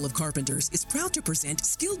Council of Carpenters is proud to present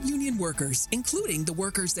skilled union workers, including the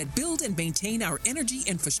workers that build and maintain our energy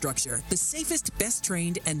infrastructure. The safest, best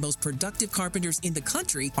trained, and most productive carpenters in the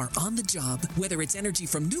country are on the job. Whether it's energy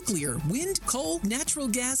from nuclear, wind, coal, natural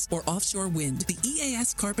gas, or offshore wind, the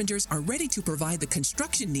EAS carpenters are ready to provide the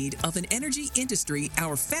construction need of an energy industry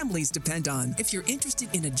our families depend on. If you're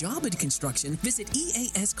interested in a job in construction, visit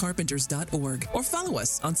eascarpenters.org or follow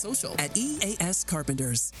us on social at EAS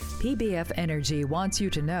Carpenters. PBF Energy wants you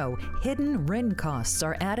to know hidden RIN costs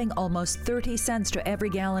are adding almost 30 cents to every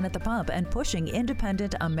gallon at the pump and pushing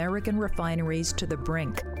independent American refineries to the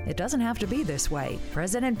brink. It doesn't have to be this way.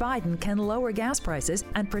 President Biden can lower gas prices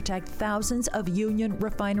and protect thousands of union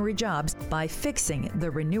refinery jobs by fixing the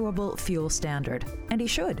renewable fuel standard. And he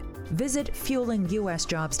should. Visit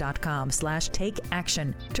fuelinusjobs.com/take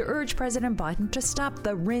action to urge President Biden to stop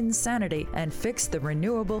the RIN sanity and fix the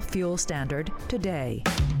renewable fuel standard today.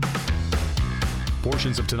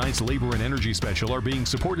 Portions of tonight's Labor and Energy Special are being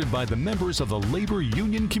supported by the members of the labor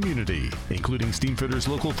union community, including Steamfitters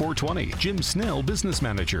Local 420, Jim Snell, Business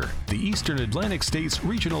Manager, the Eastern Atlantic States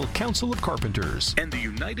Regional Council of Carpenters, and the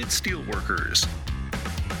United Steelworkers.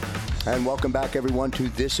 And welcome back, everyone, to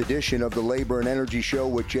this edition of the Labor and Energy Show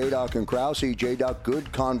with J-Doc and Krause. J-Doc,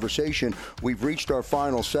 good conversation. We've reached our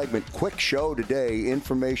final segment. Quick show today.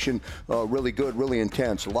 Information really good, really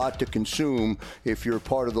intense. A lot to consume if you're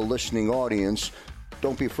part of the listening audience.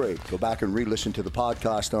 Don't be afraid. Go back and re-listen to the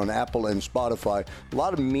podcast on Apple and Spotify. A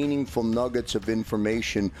lot of meaningful nuggets of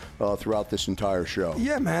information throughout this entire show.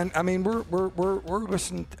 Yeah, man. I mean, we're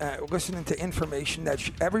listening to information that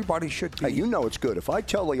everybody should be. Hey, you know it's good. If I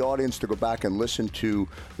tell the audience to go back and listen to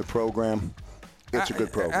the program, it's a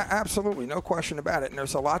good program. Absolutely, no question about it. And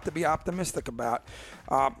there's a lot to be optimistic about.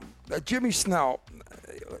 Jimmy Snell,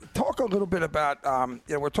 talk a little bit about.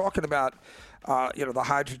 We're talking about. The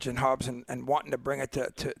hydrogen hubs and wanting to bring it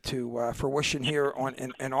to fruition here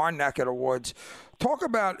in our neck of the woods. Talk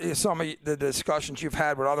about some of the discussions you've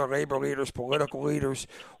had with other labor leaders, political leaders.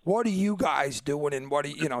 What are you guys doing, and what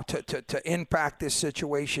do to impact this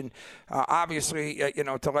situation? Obviously,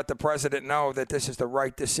 to let the president know that this is the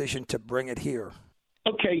right decision to bring it here.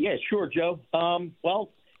 Okay, yeah, sure, Joe.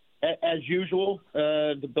 Well, as usual,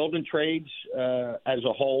 the building trades as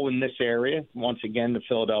a whole in this area, once again, the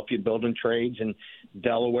Philadelphia building trades and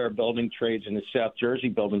Delaware building trades and the South Jersey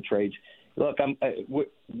building trades. Look,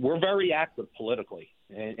 we're very active politically,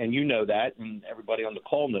 and you know that, and everybody on the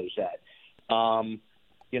call knows that. And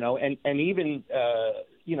even,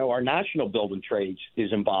 our national building trades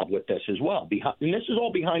is involved with this as well. And this is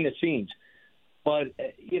all behind the scenes. But,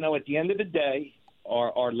 at the end of the day,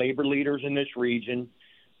 our labor leaders in this region,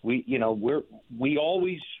 we've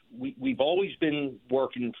always been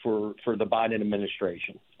working for the Biden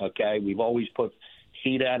administration. Okay, we've always put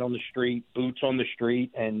feet out on the street, boots on the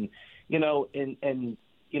street, and what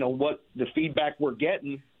the feedback we're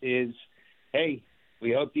getting is, hey,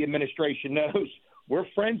 we hope the administration knows we're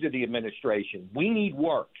friends of the administration. We need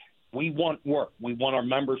work. We want work. We want our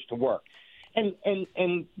members to work, and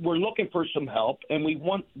we're looking for some help, and we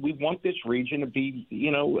want this region to be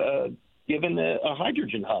given a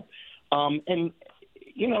hydrogen hub. And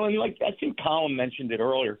like I think Colin mentioned it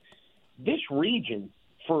earlier, this region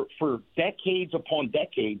for decades upon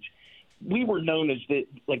decades, we were known as the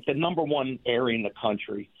number one area in the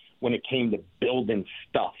country when it came to building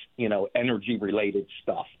stuff, energy related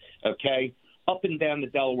stuff. Okay. Up and down the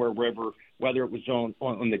Delaware River, whether it was on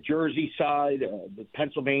the Jersey side, the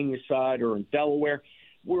Pennsylvania side, or in Delaware,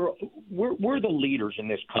 we're the leaders in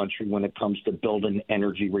this country when it comes to building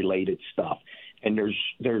energy related stuff. And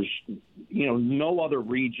there's no other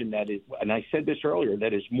region that is, and I said this earlier,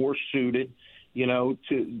 that is more suited, to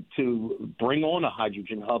bring on a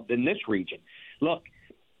hydrogen hub than this region. Look,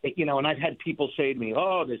 and I've had people say to me,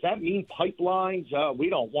 "Oh, does that mean pipelines? We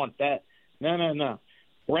don't want that." No.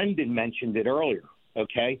 Brendan mentioned it earlier.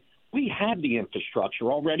 Okay, we have the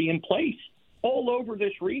infrastructure already in place all over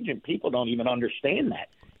this region. People don't even understand that.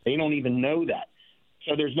 They don't even know that.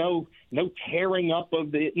 So there's no tearing up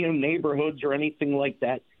of the neighborhoods or anything like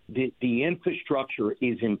that. The infrastructure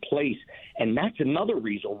is in place, and that's another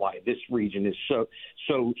reason why this region is so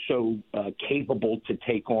capable to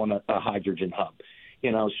take on a hydrogen hub.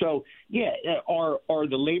 So yeah, are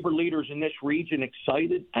the labor leaders in this region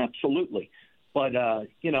excited? Absolutely, but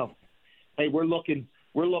hey, we're looking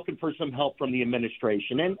for some help from the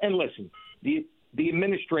administration. And listen, the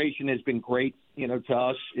administration has been great, to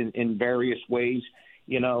us in various ways.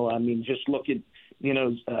 Just look at,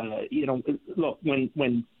 look,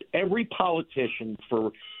 when every politician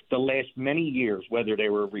for the last many years, whether they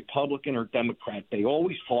were Republican or Democrat, they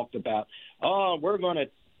always talked about, we're going to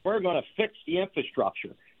We're going to fix the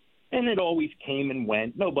infrastructure. And it always came and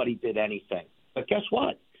went. Nobody did anything. But guess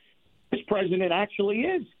what? This president actually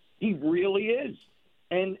is. He really is.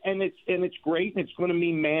 And it's great, and it's going to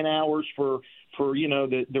mean man hours for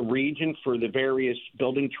the region, for the various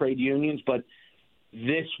building trade unions. But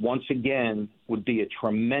this, once again, would be a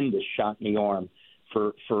tremendous shot in the arm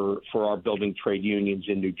for our building trade unions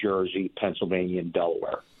in New Jersey, Pennsylvania, and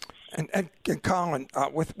Delaware. And Colin,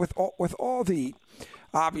 with all the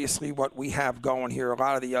obviously what we have going here, a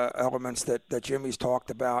lot of the elements that Jimmy's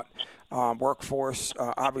talked about, workforce.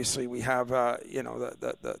 Obviously, we have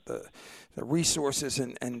the resources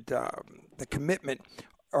and the commitment.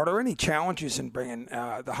 Are there any challenges in bringing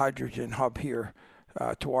the hydrogen hub here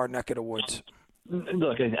to our neck of the woods?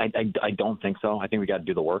 Look, I don't think so. I think we got to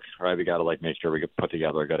do the work, right? We got to make sure we can put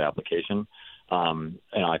together a good application. And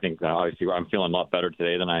I think obviously I'm feeling a lot better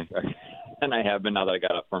today than I have been now that I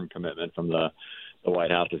got a firm commitment from the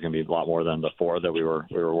White House. Is going to be a lot more than the 4 that we were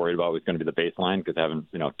worried about was going to be the baseline, because having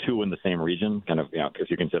 2 in the same region, if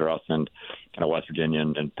you consider us and kind of West Virginia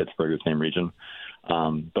and Pittsburgh the same region.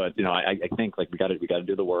 But I think we got to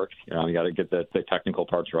do the work. We got to get the technical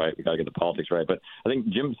parts right. We got to get the politics right. But I think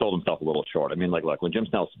Jim sold himself a little short. I mean, look, when Jim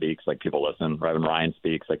Snell speaks, people listen. Right? When Ryan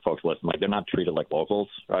speaks, folks listen. They're not treated like locals,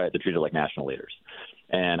 right? They're treated like national leaders.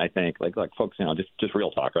 And I think folks, just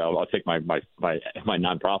real talk. Right? I'll take my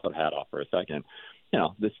nonprofit hat off for a second.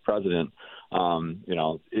 This president, he's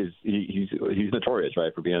notorious,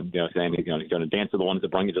 right, for being, saying he's going to dance to the ones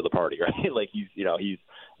that bring you to the party, right? He's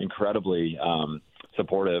incredibly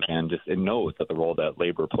supportive and knows that the role that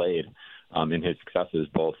labor played in his successes,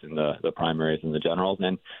 both in the primaries and the generals.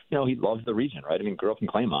 And, he loves the region, right? I mean, grew up in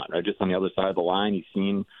Claymont, right? Just on the other side of the line, he's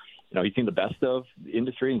seen the best of the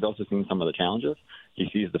industry. He's also seen some of the challenges. He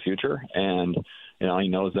sees the future, and he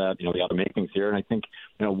knows that we got to make things here. And I think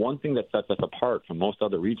one thing that sets us apart from most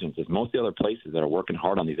other regions is most of the other places that are working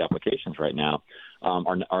hard on these applications right now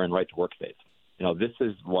are in right to work states. This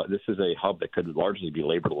is a hub that could largely be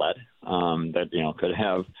labor led. That could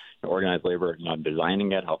have organized labor,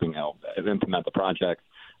 designing it, helping implement the projects.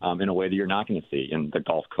 In a way that you're not going to see in the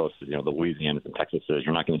Gulf Coast, the Louisianas and Texases.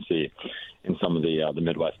 You're not going to see in some of the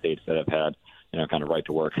Midwest states that have had, kind of right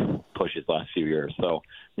to work pushes last few years. So,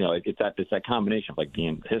 it's that combination of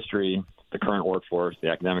being history, the current workforce, the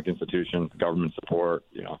academic institutions, government support,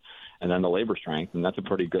 and then the labor strength. And that's a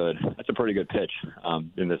pretty good pitch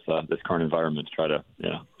in this current environment to try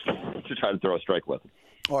to throw a strike with.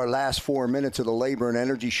 Our last 4 minutes of the Labor and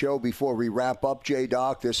Energy Show before we wrap up,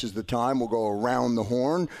 J-Doc. This is the time. We'll go around the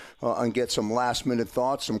horn and get some last-minute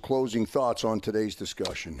thoughts, some closing thoughts on today's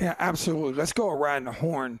discussion. Yeah, absolutely. Let's go around the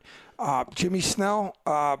horn. Jimmy Snell,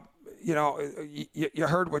 you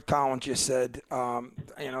heard what Colin just said.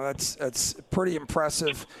 That's pretty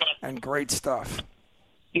impressive and great stuff.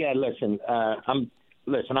 Yeah, listen, I'm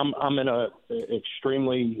in a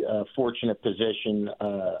extremely fortunate position.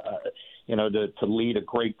 To lead a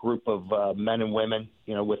great group of men and women,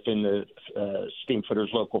 within the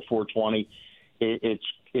Steamfitters Local 420.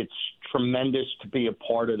 It's tremendous to be a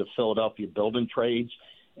part of the Philadelphia building trades,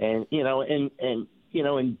 and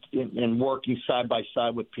working side by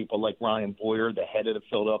side with people like Ryan Boyer, the head of the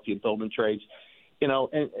Philadelphia building trades.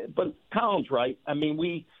 But Colin's right. I mean,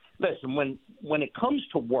 when it comes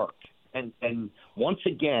to work and once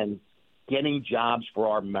again getting jobs for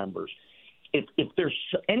our members. If there's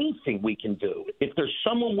anything we can do, if there's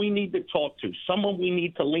someone we need to talk to, someone we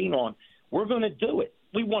need to lean on, we're going to do it.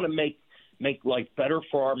 We want to make life better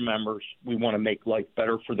for our members. We want to make life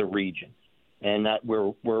better for the region, and that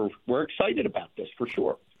we're excited about this for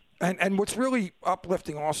sure. And what's really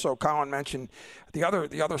uplifting also, Colin mentioned the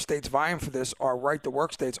other states vying for this are right to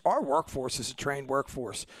work states. Our workforce is a trained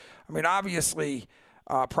workforce. I mean, obviously.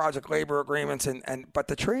 Project labor agreements but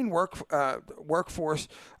the trained workforce,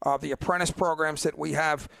 the apprentice programs that we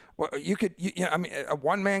have,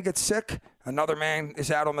 one man gets sick, another man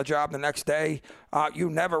is out on the job the next day. You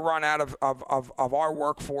never run out of our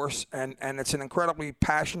workforce, and it's an incredibly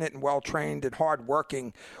passionate and well trained and hard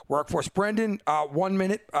working workforce. Brendan, 1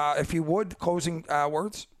 minute, if you would, closing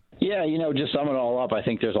words. Yeah, just summing it all up, I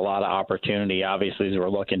think there's a lot of opportunity. Obviously, as we're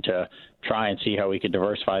looking to try and see how we could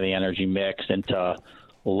diversify the energy mix into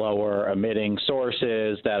lower emitting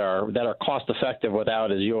sources that are cost effective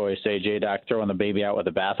without, as you always say, J-Doc, throwing the baby out with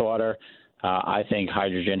the bathwater. I think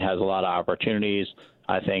hydrogen has a lot of opportunities.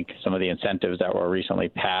 I think some of the incentives that were recently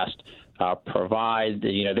passed provide,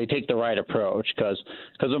 they take the right approach, because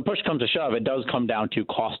when push comes to shove, it does come down to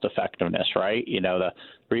cost effectiveness, right? The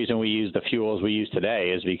reason we use the fuels we use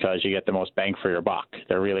today is because you get the most bang for your buck.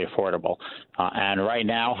 They're really affordable. And right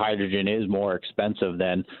now, hydrogen is more expensive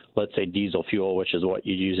than, let's say, diesel fuel, which is what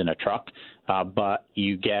you use in a truck. But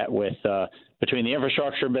you get between the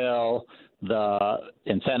infrastructure bill, the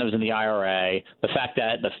incentives in the IRA, the fact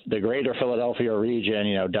that the greater Philadelphia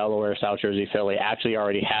region, Delaware, South Jersey, Philly, actually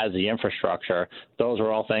already has the infrastructure. Those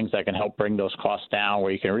are all things that can help bring those costs down,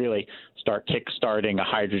 where you can really start kickstarting a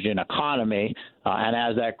hydrogen economy. And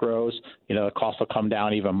as that grows, the cost will come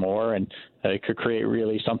down even more, and it could create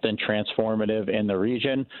really something transformative in the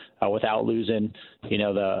region without losing,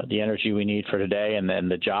 the energy we need for today and then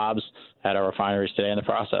the jobs at our refineries today in the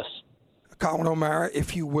process. Colin O'Mara,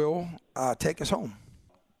 if you will, take us home.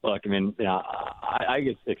 Look, I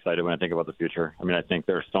get excited when I think about the future. I think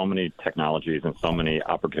there's so many technologies and so many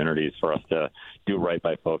opportunities for us to do right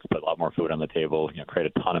by folks, put a lot more food on the table,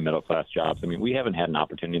 create a ton of middle-class jobs. We haven't had an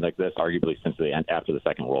opportunity like this, arguably, since after the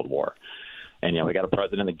Second World War. And, we got a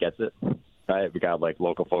president that gets it, right? We got,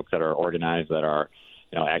 local folks that are organized, that are,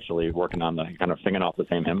 actually working on the kind of singing off the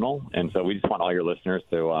same hymnal. And so we just want all your listeners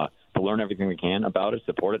to learn everything we can about it,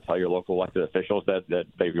 support it, tell your local elected officials that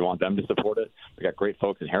you want them to support it. We got great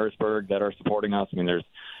folks in Harrisburg that are supporting us. There's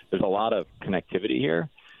a lot of connectivity here.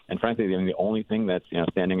 And frankly, the only thing that's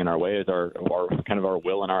standing in our way is our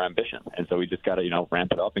will and our ambition. And so we just got to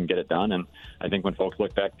ramp it up and get it done. And I think when folks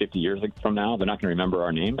look back 50 years from now, they're not going to remember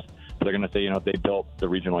our names, but they're going to say they built the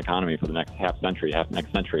regional economy for the next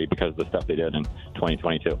next century because of the stuff they did in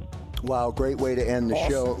 2022. Wow, great way to end the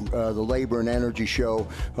show, the Labor and Energy Show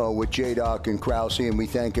with J-Doc and Krause. And we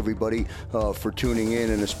thank everybody for tuning in,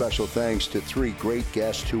 and a special thanks to three great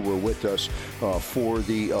guests who were with us for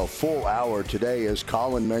the full hour today. As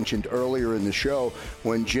Colin mentioned earlier in the show,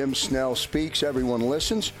 when Jim Snell speaks, everyone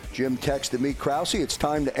listens. Jim texted me, Krause, it's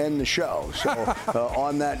time to end the show. So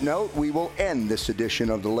on that note, we will end this edition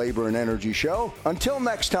of the Labor and Energy Show. Until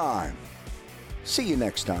next time, see you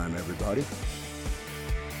next time, everybody.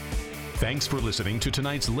 Thanks for listening to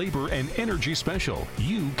tonight's Labor and Energy Special.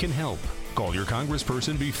 You can help. Call your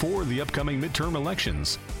congressperson before the upcoming midterm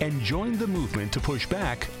elections and join the movement to push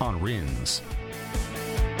back on RINs.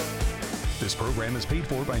 This program is paid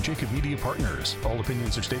for by Jacob Media Partners. All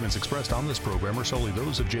opinions or statements expressed on this program are solely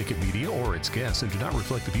those of Jacob Media or its guests and do not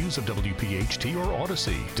reflect the views of WPHT or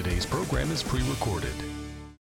Odyssey. Today's program is pre-recorded.